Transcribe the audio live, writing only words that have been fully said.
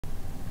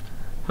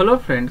Hello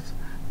friends,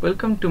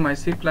 welcome to my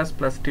C++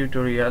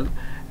 tutorial,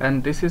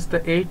 and this is the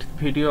 8th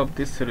video of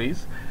this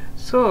series.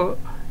 So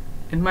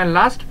in my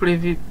last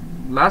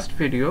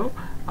video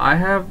I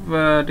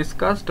have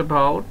discussed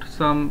about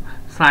some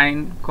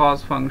sine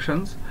cos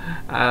functions,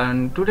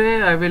 and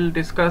today I will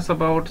discuss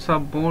about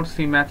some more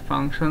cmath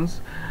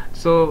functions.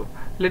 So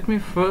let me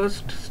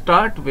first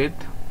start with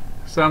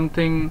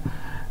something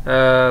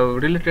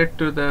related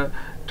to the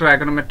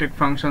trigonometric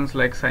functions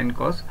like sine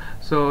cos.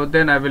 So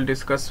then I will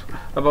discuss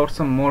about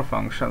some more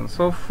functions.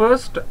 So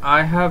first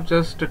I have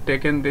just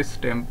taken this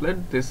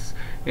template. This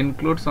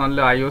includes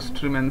only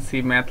IOStream and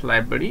cmath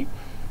library.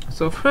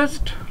 So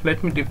first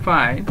let me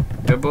define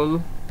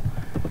double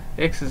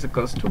x is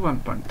equals to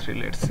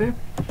 1.3, let's say,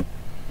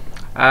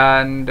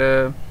 and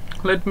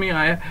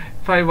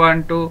if I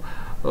want to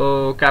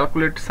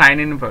calculate sine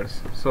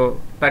inverse,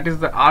 so that is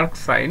the arc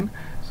sine,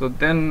 so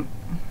then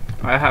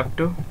I have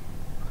to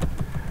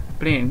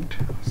print,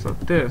 so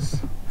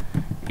this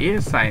a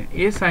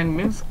sine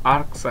means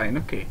arc sine.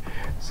 Okay,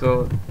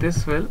 so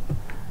this will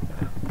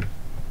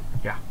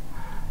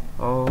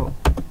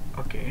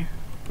okay,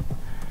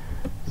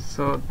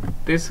 so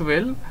this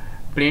will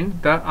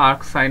print the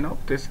arc sine of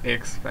this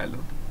x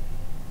value.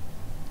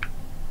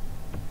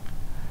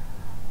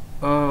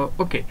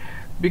 Okay,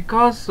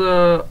 because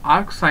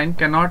arc sine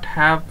cannot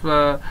have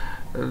the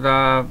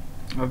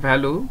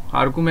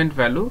argument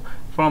value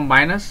from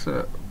minus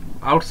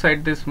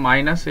outside this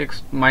minus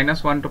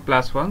 1 to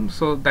plus 1,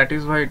 so that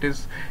is why it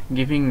is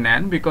giving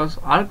nan, because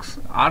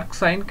arc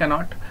sine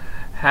cannot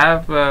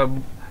have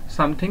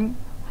something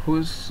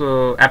whose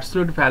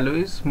absolute value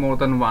is more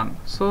than 1.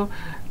 So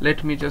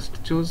let me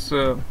just choose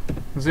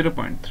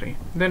 0.3,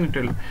 then it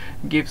will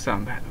give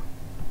some value,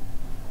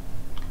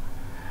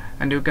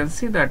 and you can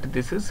see that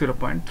this is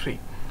 0.3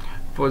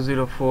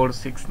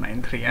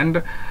 404,693,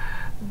 and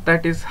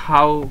that is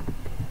how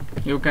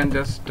you can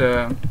just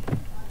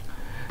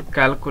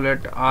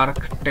calculate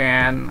arc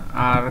tan,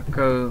 arc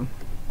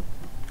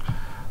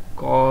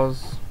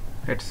cos,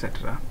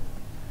 etc.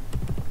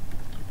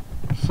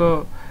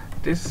 So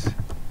this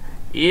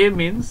a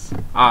means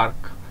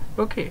arc.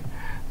 Okay,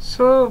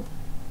 so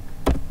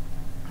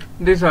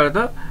these are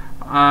the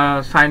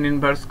sine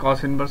inverse,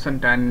 cos inverse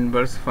and tan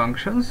inverse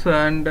functions,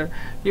 and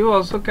you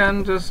also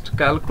can just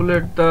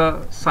calculate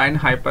the sine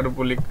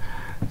hyperbolic.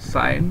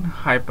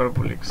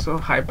 So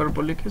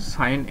hyperbolic is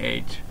sine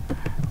h,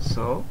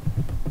 so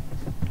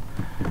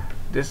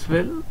this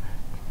will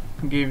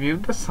give you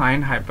the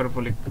sine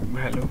hyperbolic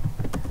value,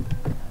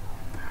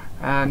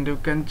 and you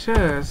can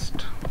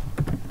just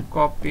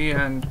copy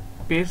and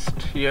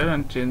paste here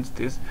and change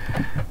this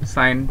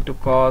sine to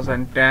cos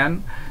and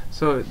tan.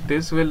 So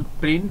this will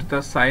print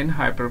the sine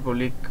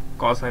hyperbolic,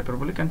 cos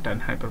hyperbolic and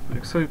tan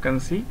hyperbolic. So you can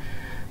see,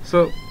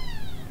 so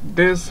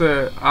this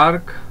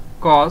arc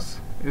cos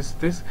is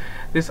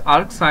this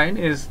arc sine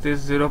is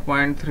this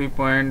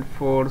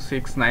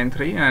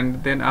 0.3.4693,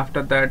 and then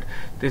after that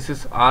this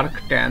is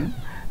arc tan,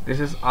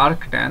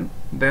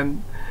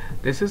 then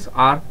this is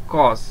arc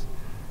cos,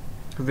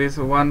 this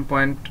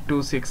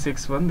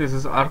 1.2661, this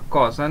is arc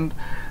cos, and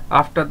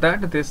after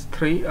that these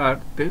three are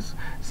this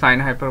sine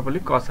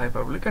hyperbolic, cos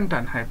hyperbolic and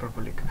tan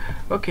hyperbolic.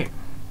 Okay,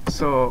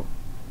 so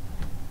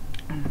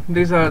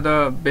these are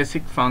the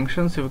basic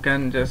functions you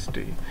can just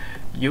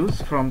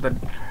use from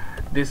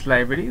these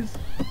libraries,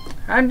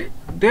 and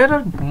there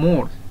are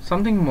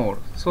something more.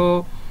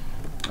 So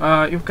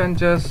you can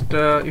just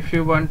if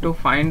you want to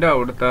find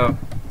out the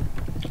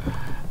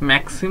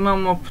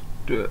maximum of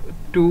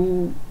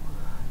two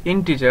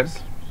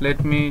integers,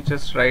 let me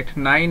just write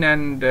 9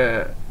 and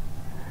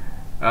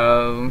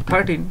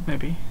 13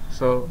 maybe.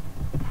 So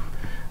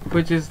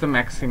which is the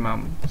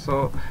maximum?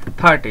 So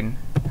 13.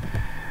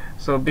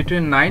 So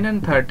between 9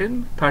 and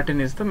 13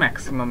 is the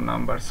maximum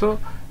number, so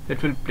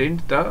it will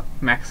print the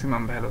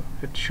maximum value.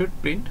 It should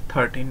print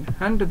 13,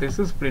 and this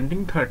is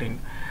printing 13.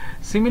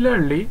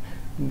 Similarly,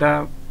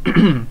 the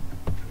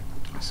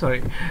so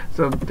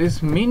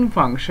this min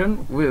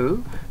function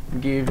will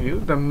give you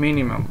the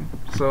minimum.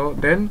 So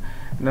then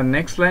the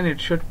next line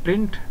it should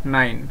print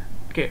 9.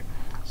 Okay,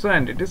 so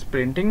and it is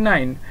printing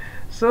 9.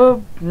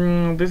 So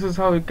this is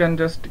how you can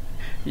just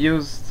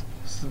use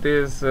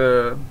this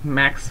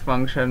max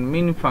function,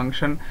 min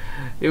function.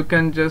 You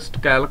can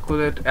just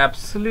calculate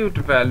absolute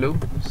value.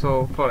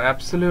 So for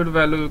absolute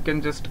value you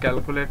can just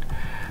calculate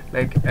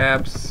like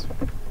abs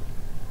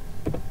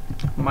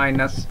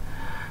minus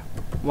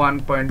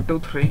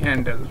 1.23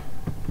 and L.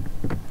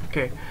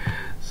 Okay,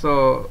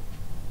 so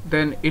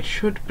then it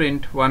should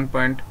print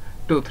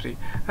 1.23,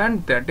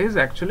 and that is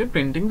actually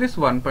printing this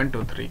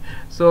 1.23.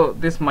 so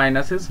this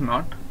minus is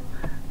not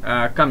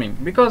coming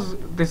because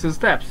this is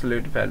the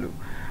absolute value.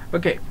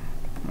 Okay,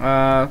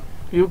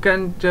 you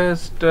can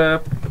just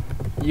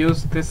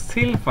use this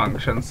ceil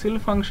function. Ceil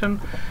function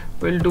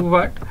will do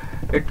what?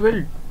 It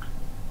will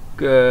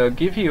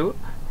give you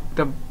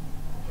the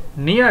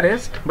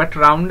nearest but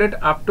rounded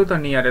up to the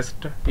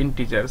nearest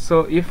integer.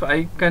 So if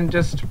I can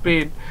just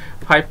print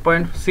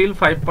ceil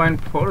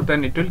 5.4,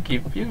 then it will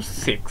give you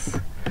 6.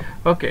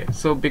 Okay,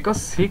 so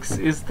because 6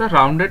 is the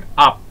rounded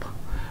up,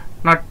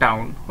 not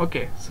down.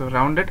 Okay, so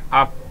rounded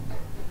up,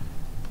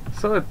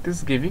 so it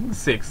is giving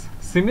 6.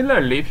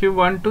 Similarly, if you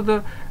want to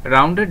the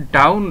rounded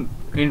down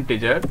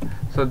integer,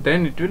 so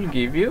then it will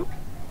give you,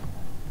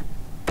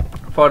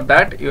 for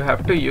that you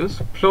have to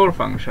use floor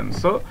function.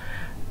 So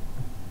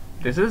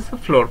this is the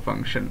floor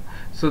function,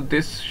 so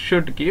this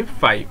should give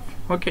 5.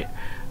 Okay,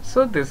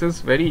 so this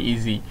is very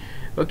easy.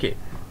 Okay,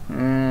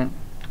 and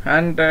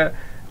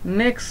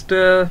next,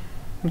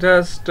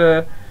 just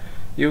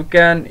you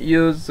can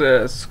use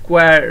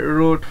square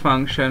root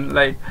function,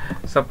 like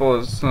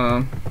suppose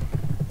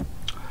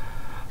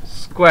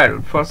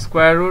for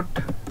square root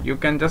you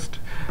can just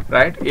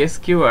write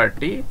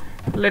sqrt.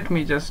 Let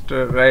me just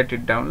write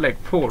it down like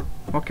 4.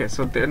 Okay,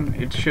 so then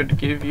it should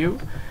give you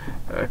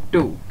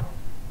 2.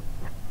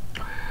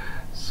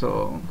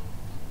 So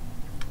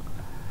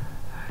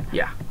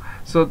yeah,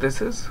 so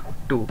this is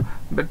 2,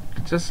 but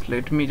just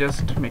let me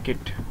just make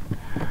it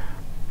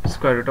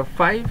square root of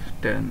 5,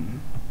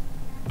 then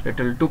it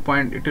will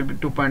be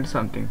 2 point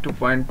something,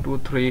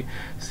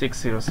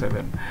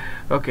 2.23607.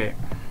 okay.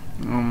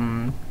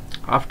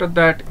 After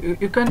that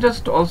you can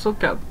just also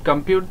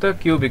compute the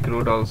cubic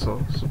root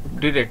also, so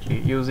directly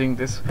using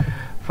this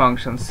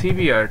function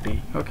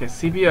cbrt. Okay,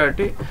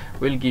 cbrt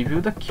will give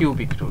you the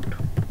cubic root.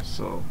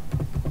 So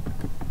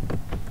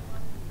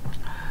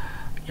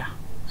yeah,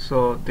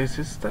 so this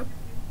is the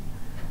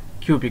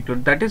cubic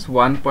root, that is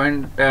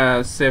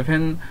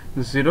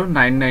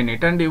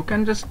 1.70998, and you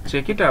can just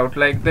check it out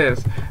like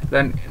this.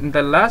 Then in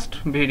the last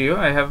video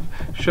I have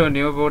shown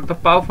you about the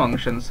pow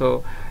function.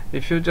 So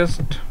if you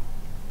just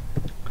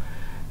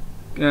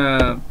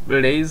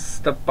raise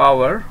the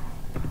power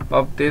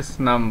of this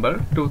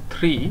number to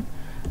 3,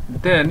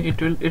 then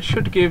it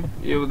should give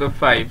you the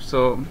 5.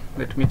 So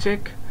let me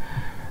check,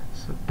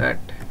 so that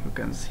you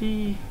can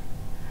see,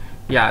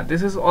 yeah,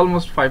 this is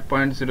almost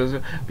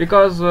 5.00,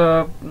 because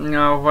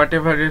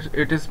whatever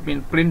it is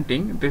been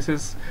printing, this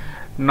is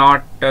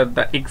not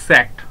the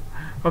exact.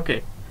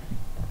 Okay,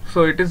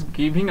 so it is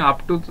giving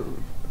up to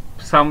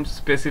some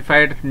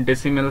specified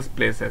decimal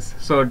places,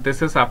 so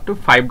this is up to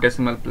 5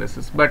 decimal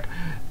places, but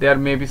there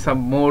may be some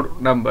more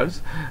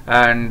numbers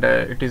and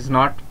it is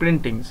not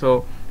printing,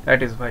 so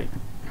that is why.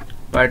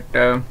 But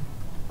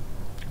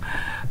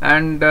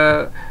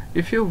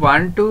if you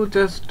want to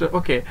just,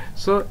 okay,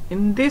 so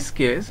in this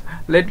case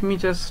let me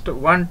just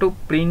want to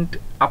print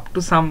up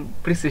to some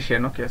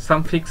precision, okay,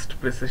 some fixed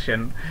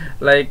precision,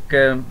 like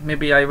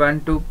maybe I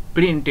want to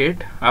print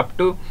it up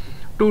to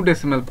 2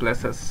 decimal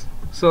places.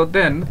 So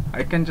then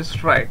I can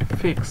just write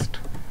fixed,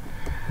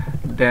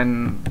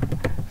 then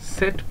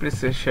set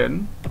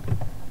precision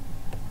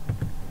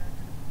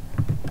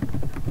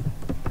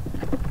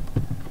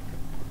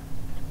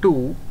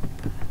to,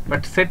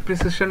 but set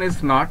precision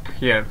is not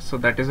here, so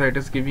that is why it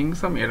is giving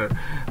some error.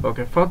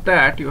 Okay, for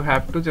that you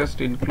have to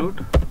just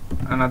include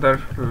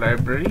another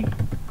library.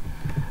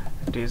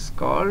 It is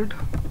called,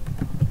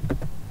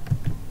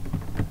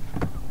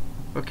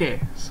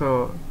 okay,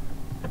 so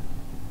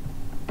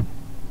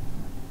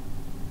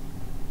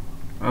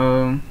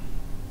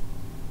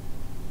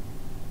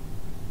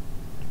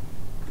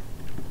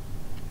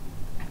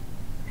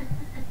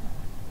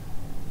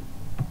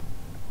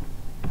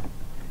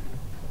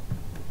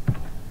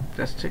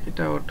just check it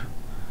out,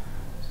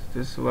 is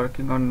this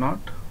working or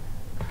not?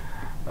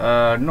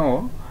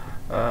 No,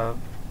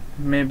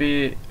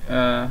 maybe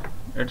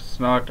it's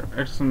not,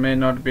 it may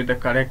not be the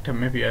correct,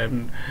 maybe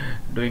I'm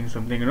doing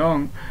something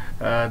wrong,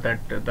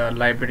 that the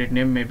library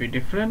name may be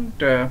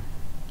different.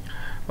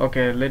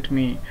 Okay, let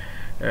me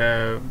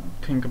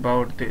think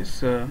about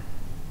this.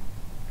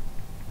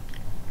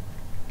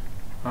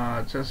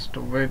 Just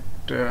wait.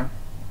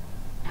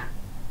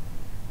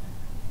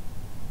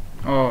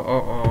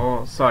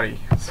 Oh, sorry.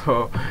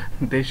 So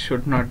this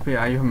should not be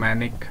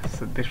iomanic,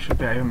 so this should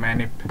be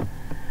iomanip.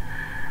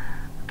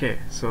 Okay,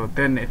 so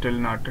then it will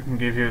not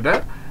give you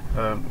the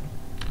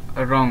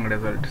wrong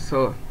result.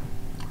 So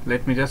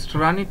let me just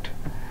run it,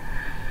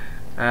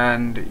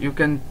 and you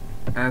can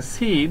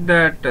see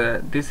that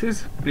this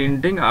is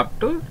printing up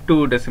to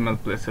 2 decimal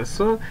places,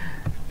 so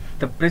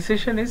the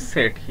precision is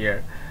set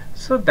here.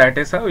 So that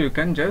is how you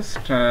can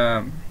just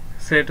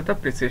set the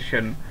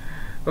precision.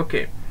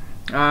 Okay,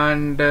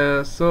 and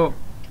so,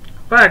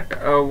 but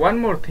one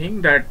more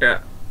thing,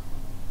 that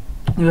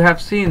you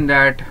have seen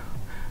that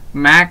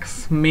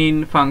max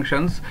min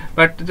functions,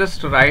 but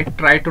just try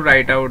to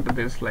write out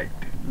this like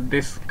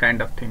this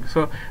kind of thing,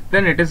 so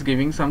then it is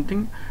giving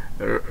something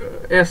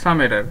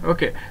some error.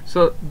 Okay,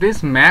 so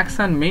this max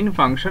and min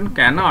function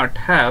cannot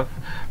have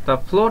the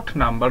float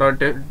number or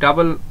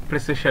double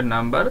precision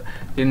number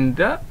in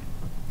the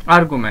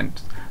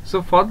arguments.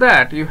 So for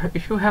that,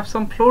 if you have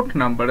some float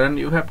number and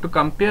you have to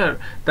compare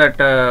that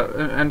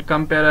and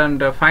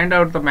find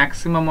out the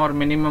maximum or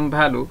minimum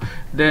value,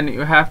 then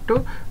you have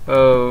to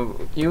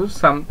use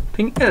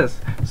something else.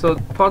 So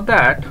for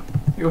that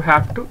you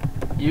have to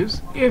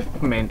use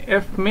fmin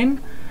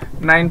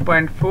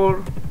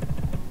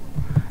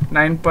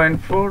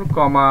 9.4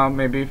 comma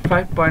maybe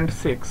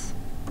 5.6.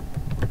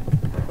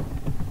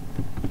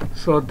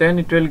 So then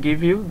it will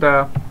give you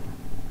the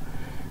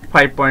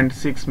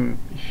 5.6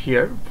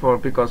 here, for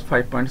because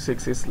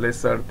 5.6 is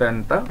lesser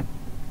than the,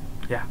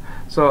 yeah.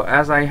 So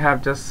as I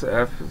have just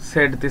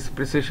said this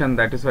precision,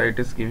 that is why it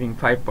is giving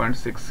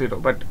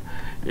 5.60, but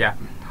yeah.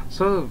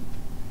 So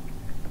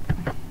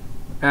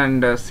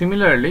and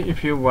similarly,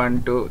 if you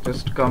want to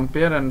just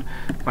compare and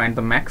find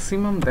the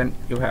maximum, then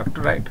you have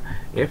to write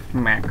f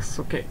max.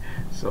 Okay,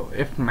 so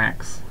f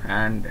max,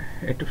 and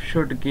it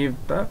should give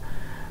the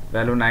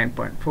value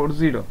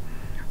 9.40.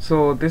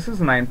 so this is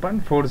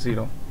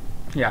 9.40.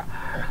 yeah.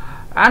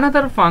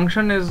 Another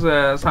function is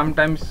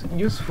sometimes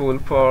useful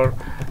for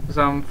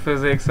some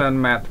physics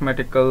and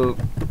mathematical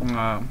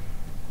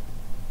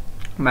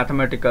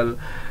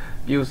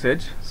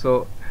usage.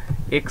 So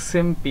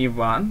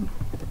xmp1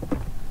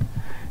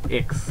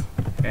 x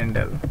and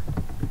l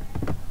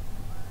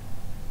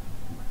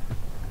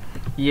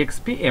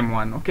exp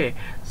m1. okay,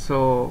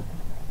 so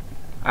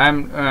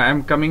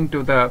I'm coming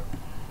to the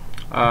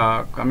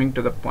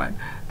point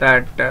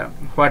that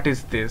what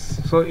is this.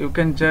 So you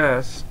can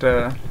just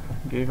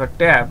give a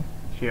tab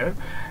here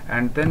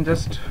and then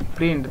just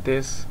print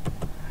this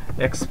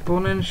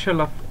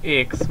exponential of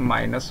x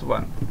minus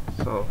 1.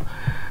 So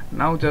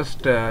now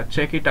just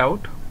check it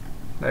out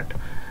that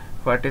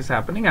what is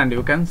happening, and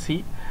you can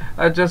see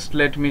just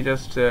let me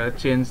just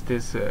change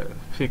this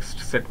fixed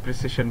set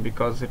precision,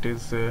 because it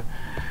is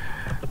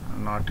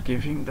not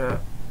giving the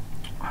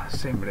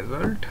same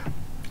result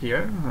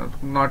here,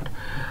 not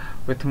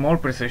with more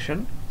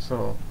precision,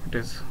 so it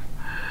is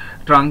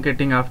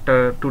truncating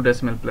after 2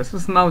 decimal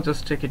places. Now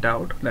just check it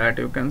out, that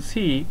you can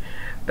see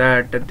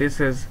that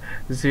this is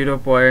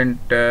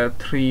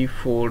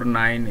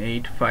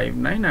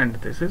 0.349859 and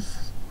this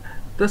is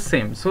the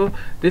same. So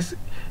this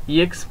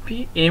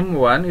exp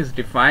m1 is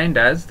defined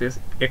as this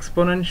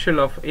exponential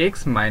of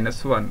x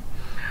minus 1.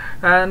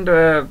 And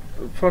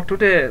for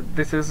today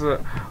this is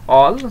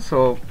all.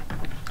 So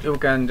you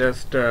can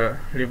just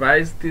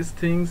revise these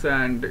things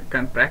and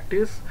can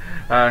practice,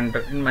 and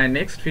in my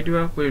next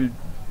video we will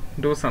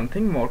do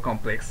something more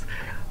complex.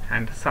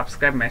 And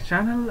subscribe my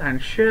channel and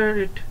share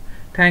it.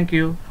 Thank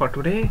you for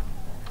today.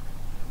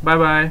 Bye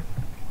bye.